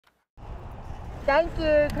Thank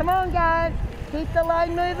you. Come on, guys. Keep the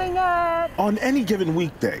line moving up. On any given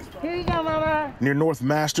weekday, Here you go, Mama. near North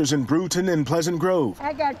Masters in Brewton and Pleasant Grove,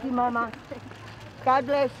 I got you, Mama. God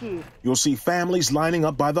bless you. you'll see families lining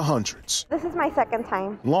up by the hundreds. This is my second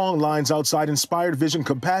time. Long lines outside Inspired Vision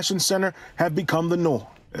Compassion Center have become the norm,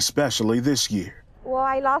 especially this year. Well,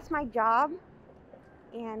 I lost my job,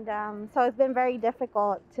 and so it's been very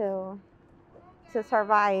difficult to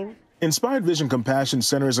survive. Inspired Vision Compassion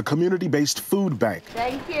Center is a community-based food bank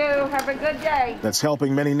Thank you. Have a good day. that's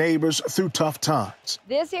helping many neighbors through tough times.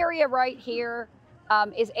 This area right here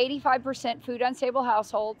is 85% food unstable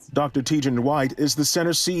households. Dr. Tejan White is the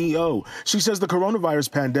center's CEO. She says the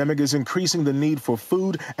coronavirus pandemic is increasing the need for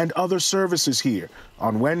food and other services here.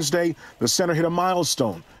 On Wednesday, the center hit a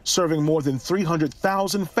milestone, serving more than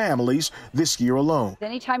 300,000 families this year alone.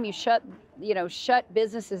 Anytime you shut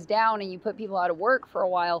businesses down and you put people out of work for a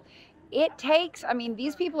while, it takes,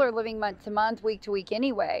 these people are living month to month, week to week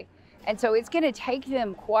anyway. And so it's going to take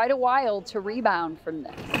them quite a while to rebound from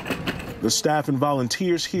this. The staff and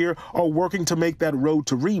volunteers here are working to make that road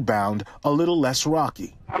to rebound a little less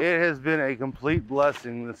rocky. It has been a complete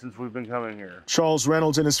blessing since we've been coming here. Charles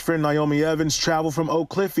Reynolds and his friend Naomi Evans travel from Oak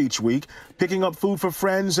Cliff each week, picking up food for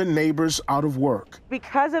friends and neighbors out of work.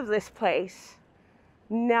 Because of this place,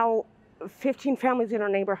 now 15 families in our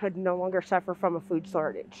neighborhood no longer suffer from a food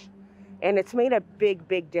shortage. And it's made a big,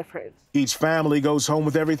 big difference. Each family goes home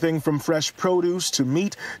with everything from fresh produce to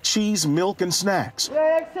meat, cheese, milk, and snacks.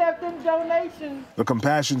 We're accepting donations. The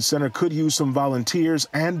Compassion Center could use some volunteers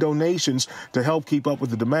and donations to help keep up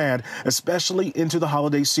with the demand, especially into the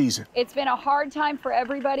holiday season. It's been a hard time for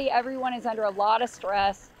everybody. Everyone is under a lot of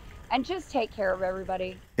stress. And just take care of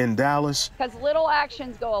everybody. In Dallas, Because little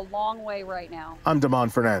actions go a long way right now. I'm Damon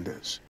Fernandez.